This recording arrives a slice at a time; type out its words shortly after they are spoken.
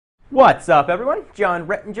What's up, everyone? John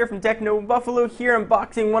Rettinger from Techno Buffalo here,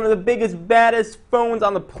 unboxing one of the biggest, baddest phones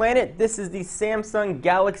on the planet. This is the Samsung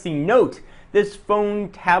Galaxy Note. This phone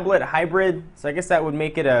tablet hybrid, so I guess that would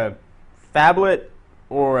make it a phablet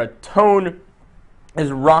or a tone, is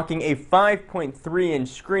rocking a 5.3-inch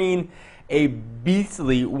screen, a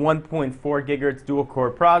beastly 1.4 gigahertz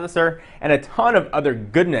dual-core processor, and a ton of other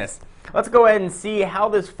goodness. Let's go ahead and see how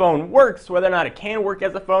this phone works, whether or not it can work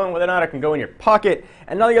as a phone, whether or not it can go in your pocket,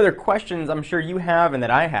 and all the other questions I'm sure you have and that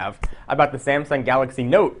I have about the Samsung Galaxy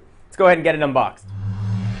Note. Let's go ahead and get it unboxed.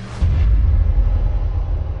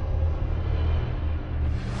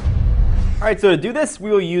 Alright, so to do this, we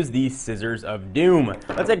will use the Scissors of Doom.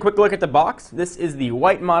 Let's take a quick look at the box. This is the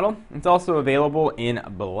white model. It's also available in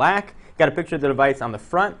black. Got a picture of the device on the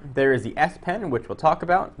front. There is the S Pen, which we'll talk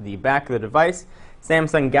about. The back of the device,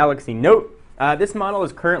 Samsung Galaxy Note. This model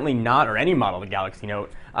is currently not, or any model of the Galaxy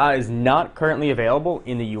Note, is not currently available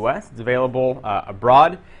in the US. It's available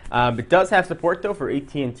abroad. It does have support, though, for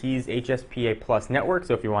AT&T's HSPA Plus network,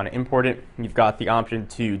 so if you want to import it, you've got the option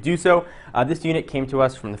to do so. This unit came to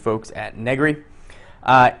us from the folks at Negri.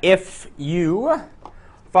 If you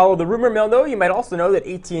follow the rumor mill, though, you might also know that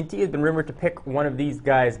AT&T has been rumored to pick one of these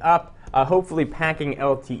guys up, hopefully packing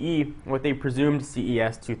LTE with a presumed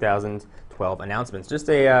CES 2012 announcements, just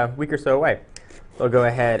a week or so away. We'll go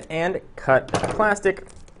ahead and cut the plastic.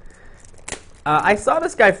 I saw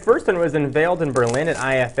this guy first when it was unveiled in Berlin at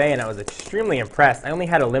IFA, and I was extremely impressed. I only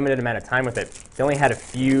had a limited amount of time with it. They only had a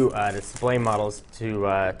few display models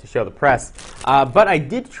to show the press. But I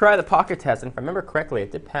did try the pocket test, and if I remember correctly,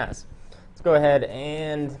 it did pass. Let's go ahead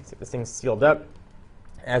and see if this thing's sealed up,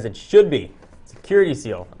 as it should be. Security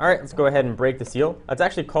seal. All right, let's go ahead and break the seal. That's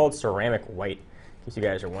actually called ceramic white, in case you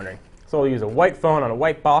guys are wondering. So we'll use a white phone on a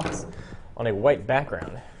white box on a white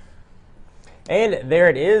background. And there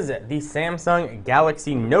it is, the Samsung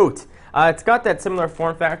Galaxy Note. It's got that similar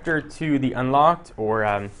form factor to the Unlocked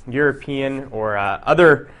or European or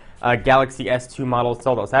other Galaxy S2 models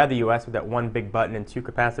sold outside the US, with that one big button and two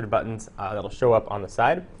capacitive buttons that'll show up on the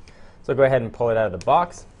side. So go ahead and pull it out of the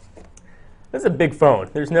box. This is a big phone.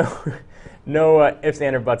 There's no ifs,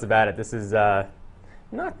 ands, or buts about it. This is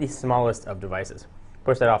not the smallest of devices.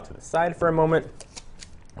 Push that off to the side for a moment.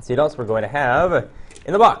 Let's see what else we're going to have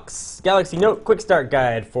in the box. Galaxy Note Quick Start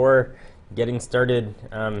Guide for getting started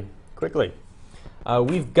quickly.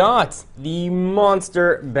 We've got the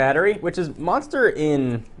Monster battery, which is Monster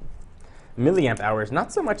in milliamp hours,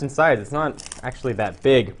 not so much in size. It's not actually that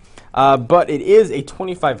big, but it is a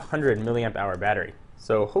 2500 milliamp hour battery.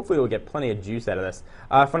 So hopefully we'll get plenty of juice out of this.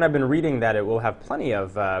 From I've been reading that it will have plenty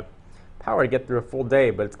of power to get through a full day,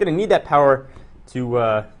 but it's going to need that power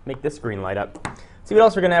to make this screen light up. See what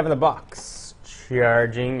else we're going to have in the box.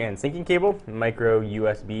 Charging and syncing cable, micro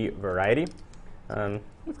USB variety.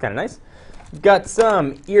 That's kind of nice. We've got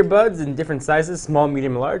some earbuds in different sizes, small,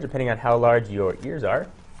 medium, large, depending on how large your ears are.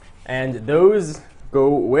 And those go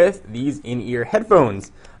with these in-ear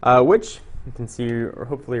headphones, which you can see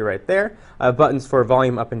hopefully right there. Buttons for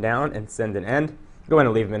volume up and down and send and end. Go ahead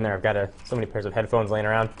and leave them in there. I've got so many pairs of headphones laying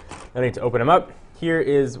around. I need to open them up. Here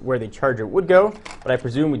is where the charger would go, but I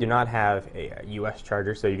presume we do not have a US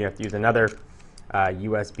charger, so you're going to have to use another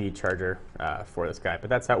USB charger for this guy. But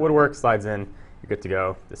that's how it would work. Slides in, you're good to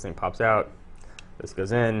go. This thing pops out, this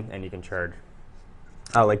goes in, and you can charge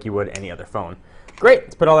like you would any other phone. Great,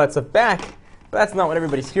 let's put all that stuff back, but that's not what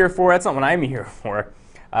everybody's here for. That's not what I'm here for.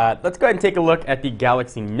 Let's go ahead and take a look at the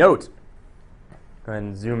Galaxy Note. Go ahead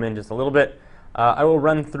and zoom in just a little bit. I will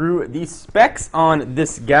run through the specs on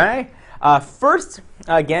this guy. First,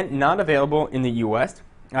 again, not available in the US.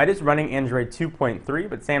 It is running Android 2.3,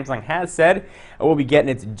 but Samsung has said it will be getting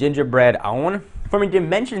its gingerbread on. From a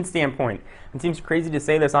dimension standpoint, it seems crazy to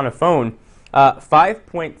say this on a phone,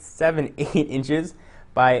 5.78 inches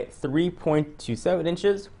by 3.27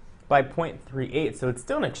 inches by 0.38, so it's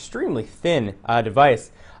still an extremely thin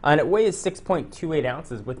device. And it weighs 6.28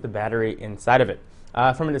 ounces with the battery inside of it.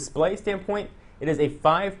 From a display standpoint, it is a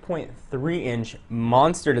 5.3-inch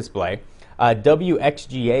monster display,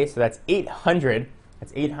 WXGA, so that's 800.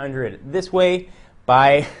 That's 800 this way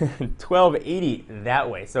by 1280 that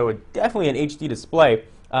way. So definitely an HD display,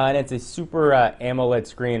 and it's a super AMOLED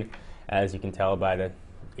screen, as you can tell by the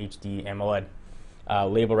HD AMOLED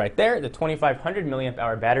label right there. The 2500 milliamp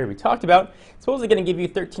hour battery we talked about, it's supposedly going to give you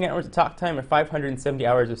 13 hours of talk time and 570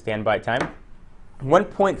 hours of standby time.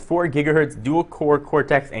 1.4 gigahertz dual-core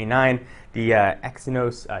Cortex-A9, the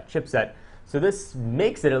Exynos chipset. So this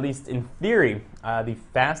makes it, at least in theory, the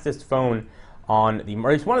fastest phone on the,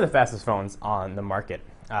 or at least one of the fastest phones on the market.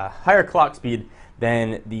 Higher clock speed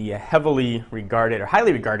than the heavily regarded or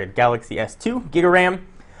highly regarded Galaxy S2 Giga RAM.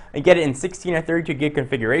 You get it in 16 or 32 gig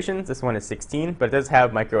configurations. This one is 16, but it does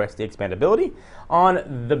have micro SD expandability.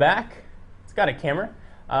 On the back, it's got a camera.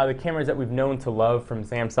 The cameras that we've known to love from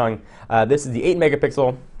Samsung. This is the 8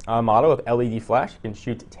 megapixel model with LED flash. You can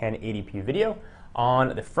shoot 1080p video.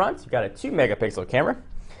 On the front, you've got a 2 megapixel camera.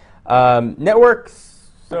 Networks,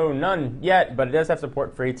 so none yet, but it does have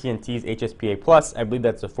support for AT&T's HSPA+. I believe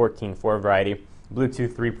that's a 14.4 variety.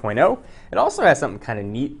 Bluetooth 3.0. It also has something kind of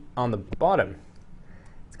neat on the bottom.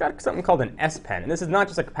 It's got something called an S Pen, and this is not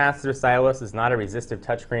just a capacitive stylus. It's not a resistive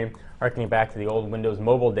touchscreen, harkening back to the old Windows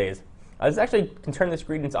Mobile days. This actually can turn the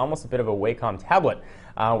screen into almost a bit of a Wacom tablet,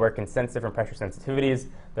 where it can sense different pressure sensitivities.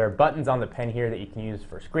 There are buttons on the pen here that you can use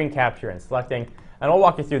for screen capture and selecting, and I'll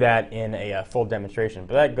walk you through that in a full demonstration,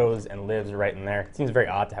 but that goes and lives right in there. It seems very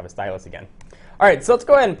odd to have a stylus again. All right, so let's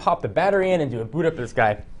go ahead and pop the battery in and do a boot up of this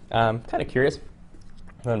guy. Kind of curious.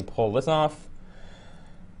 Go ahead and pull this off.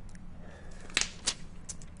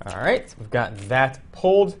 All right, so we've got that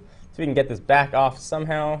pulled. So we can get this back off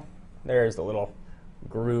somehow. There's the little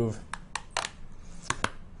groove.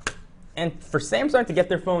 And for Samsung to get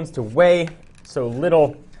their phones to weigh so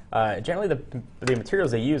little, generally the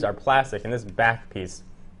materials they use are plastic, and this back piece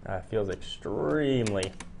feels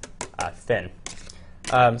extremely thin.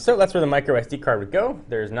 So that's where the micro SD card would go.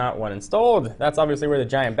 There's not one installed. That's obviously where the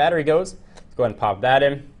giant battery goes. Let's go ahead and pop that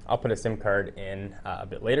in. I'll put a SIM card in a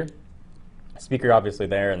bit later. Speaker obviously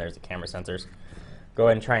there, and there's the camera sensors. Go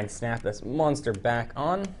ahead and try and snap this monster back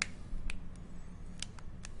on.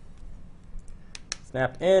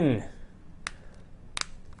 Snap in.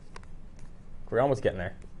 We're almost getting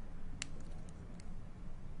there.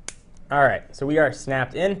 All right, so we are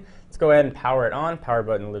snapped in. Let's go ahead and power it on. Power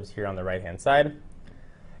button lives here on the right-hand side.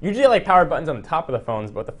 Usually I like power buttons on the top of the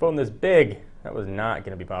phones, but with a phone this big, that was not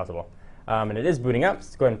going to be possible. And it is booting up. So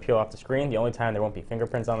let's go ahead and peel off the screen. The only time there won't be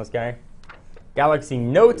fingerprints on this guy. Galaxy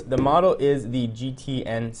Note. The model is the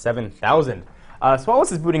GTN 7000. So while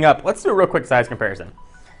this is booting up, let's do a real quick size comparison.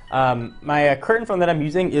 My current phone that I'm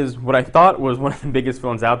using is what I thought was one of the biggest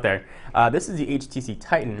phones out there. This is the HTC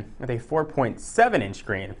Titan with a 4.7-inch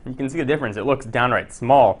screen. You can see the difference. It looks downright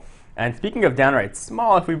small. And speaking of downright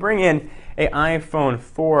small, if we bring in an iPhone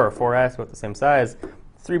 4 or 4S with the same size,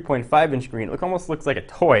 3.5-inch screen, it almost looks like a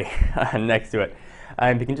toy next to it.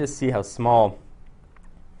 And you can just see how small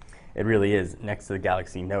it really is next to the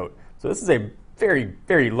Galaxy Note. So this is a very,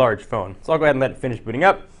 very large phone. So I'll go ahead and let it finish booting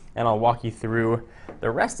up, and I'll walk you through the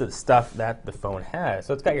rest of the stuff that the phone has.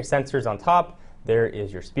 So it's got your sensors on top. There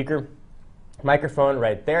is your speaker. Microphone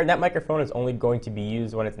right there. And that microphone is only going to be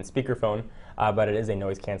used when it's in speakerphone, but it is a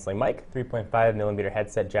noise-canceling mic. 3.5mm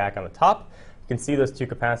headset jack on the top. You can see those two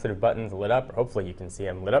capacitive buttons lit up, or hopefully you can see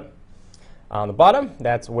them lit up. On the bottom,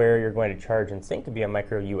 that's where you're going to charge and sync via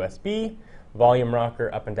micro USB. Volume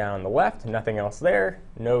rocker up and down on the left, nothing else there.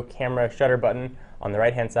 No camera shutter button on the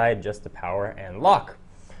right-hand side, just the power and lock.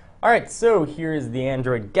 All right, so here's the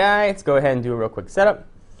Android guy. Let's go ahead and do a real quick setup.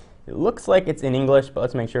 It looks like it's in English, but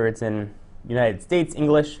let's make sure it's in United States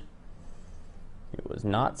English. It was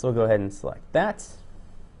not, so we'll go ahead and select that.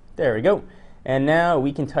 There we go. And now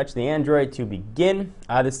we can touch the Android to begin.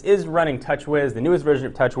 This is running TouchWiz, the newest version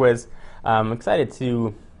of TouchWiz. I'm excited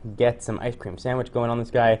to get some ice cream sandwich going on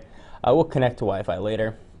this guy. We'll connect to Wi-Fi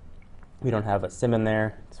later. We don't have a SIM in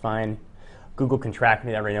there. It's fine. Google can track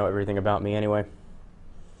me. They already know everything about me anyway.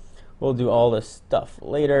 We'll do all this stuff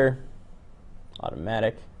later.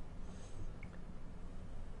 Automatic.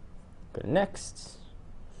 Go to next.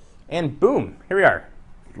 And boom, here we are.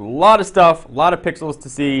 A lot of stuff, a lot of pixels to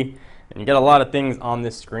see, and you get a lot of things on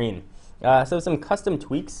this screen. So some custom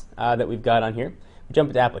tweaks that we've got on here. We jump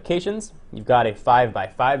into applications. You've got a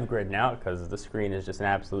 5x5 grid now because the screen is just an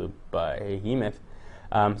absolute behemoth.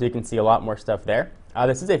 So you can see a lot more stuff there.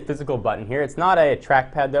 This is a physical button here. It's not a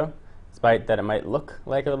trackpad though, despite that it might look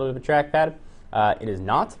like a little bit of a trackpad. It is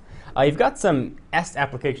not. You've got some S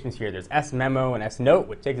applications here. There's S Memo and S Note,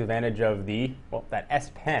 which takes advantage of the, well, that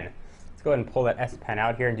S Pen. Let's go ahead and pull that S Pen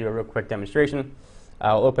out here and do a real quick demonstration.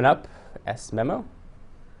 I'll open up S Memo.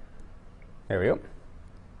 There we go.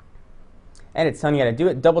 And it's telling you how to do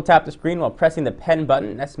it. Double tap the screen while pressing the pen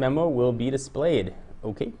button. S Memo will be displayed.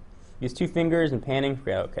 Okay. Use 2 fingers and panning.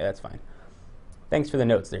 Yeah, okay, that's fine. Thanks for the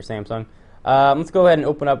notes there, Samsung. Let's go ahead and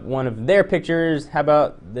open up one of their pictures. How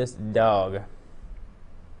about this dog?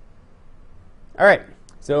 All right,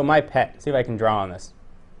 so my pet. See if I can draw on this.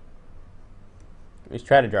 Let's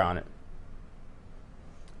try to draw on it.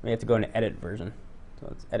 We have to go into edit version. So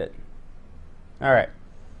let's edit. All right.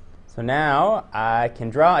 So now I can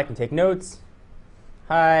draw, I can take notes.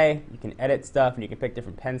 Hi, you can edit stuff and you can pick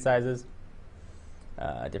different pen sizes,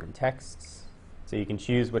 different texts. So you can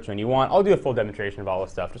choose which one you want. I'll do a full demonstration of all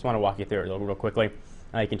this stuff. Just want to walk you through it real quickly.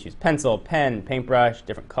 You can choose pencil, pen, paintbrush,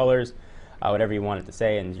 different colors, whatever you want it to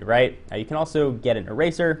say, and you write. You can also get an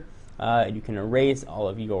eraser. And you can erase all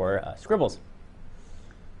of your scribbles.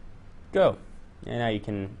 Go. And now you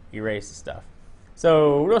can erase the stuff.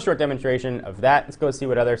 So real short demonstration of that. Let's go see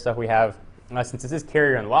what other stuff we have. Since this is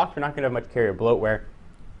carrier unlocked, we're not going to have much carrier bloatware,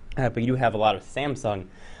 but you do have a lot of Samsung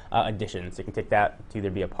editions. So you can take that to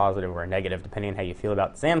either be a positive or a negative, depending on how you feel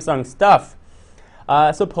about Samsung stuff.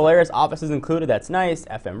 So Polaris Office is included. That's nice.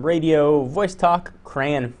 FM radio, voice talk,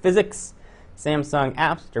 Crayon Physics, Samsung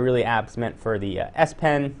apps. They're really apps meant for the S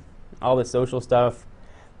Pen, all the social stuff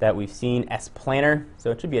that we've seen. S Planner.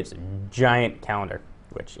 So it should be just a giant calendar,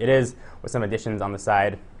 which it is, with some additions on the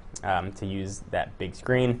side to use that big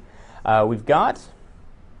screen. We've got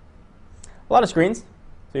a lot of screens.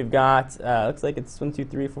 So we've got, looks like it's 1, 2,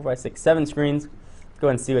 3, 4, 5, 6, 7 screens. Let's go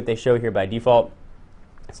ahead and see what they show here by default.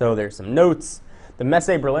 So there's some notes. The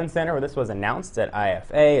Messe Berlin Center, where this was announced at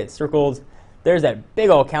IFA, it's circled. There's that big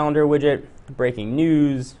old calendar widget, breaking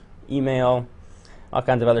news, email, all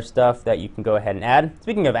kinds of other stuff that you can go ahead and add.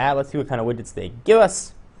 Speaking of add, let's see what kind of widgets they give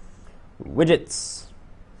us. Widgets,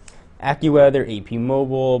 AccuWeather, AP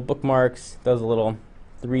Mobile, bookmarks, does a little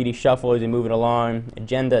 3D shuffle as you move it along,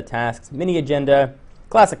 agenda, tasks, mini agenda,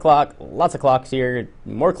 classic clock, lots of clocks here,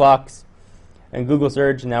 more clocks, and Google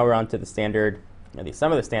search. Now we're on to the standard, at least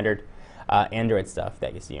some of the standard Android stuff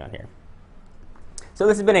that you see on here. So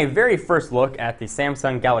this has been a very first look at the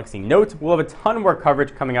Samsung Galaxy Note. We'll have a ton more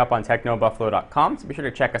coverage coming up on technobuffalo.com, so be sure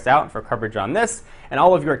to check us out for coverage on this and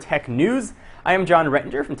all of your tech news. I am John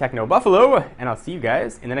Rettinger from Techno Buffalo, and I'll see you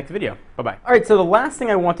guys in the next video. Bye-bye. All right, so the last thing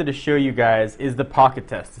I wanted to show you guys is the pocket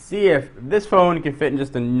test, to see if this phone can fit in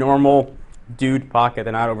just a normal dude pocket.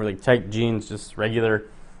 They're not overly tight jeans, just regular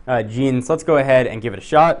jeans. Let's go ahead and give it a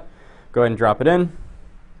shot. Go ahead and drop it in.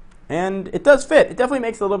 And it does fit. It definitely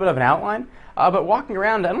makes a little bit of an outline, but walking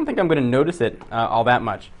around, I don't think I'm going to notice it all that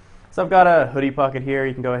much. So I've got a hoodie pocket here.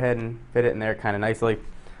 You can go ahead and fit it in there kind of nicely.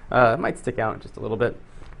 It might stick out just a little bit.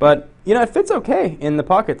 But, you know, it fits okay in the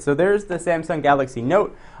pocket. So there's the Samsung Galaxy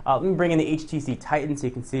Note. Let me bring in the HTC Titan so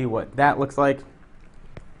you can see what that looks like.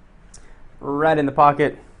 Right in the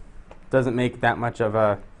pocket. Doesn't make that much of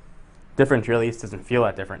a difference, really. It doesn't feel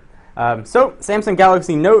that different. So Samsung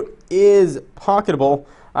Galaxy Note is pocketable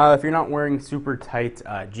if you're not wearing super tight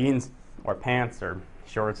jeans or pants or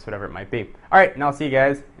shorts, whatever it might be. All right, and I'll see you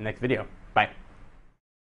guys in the next video. Bye.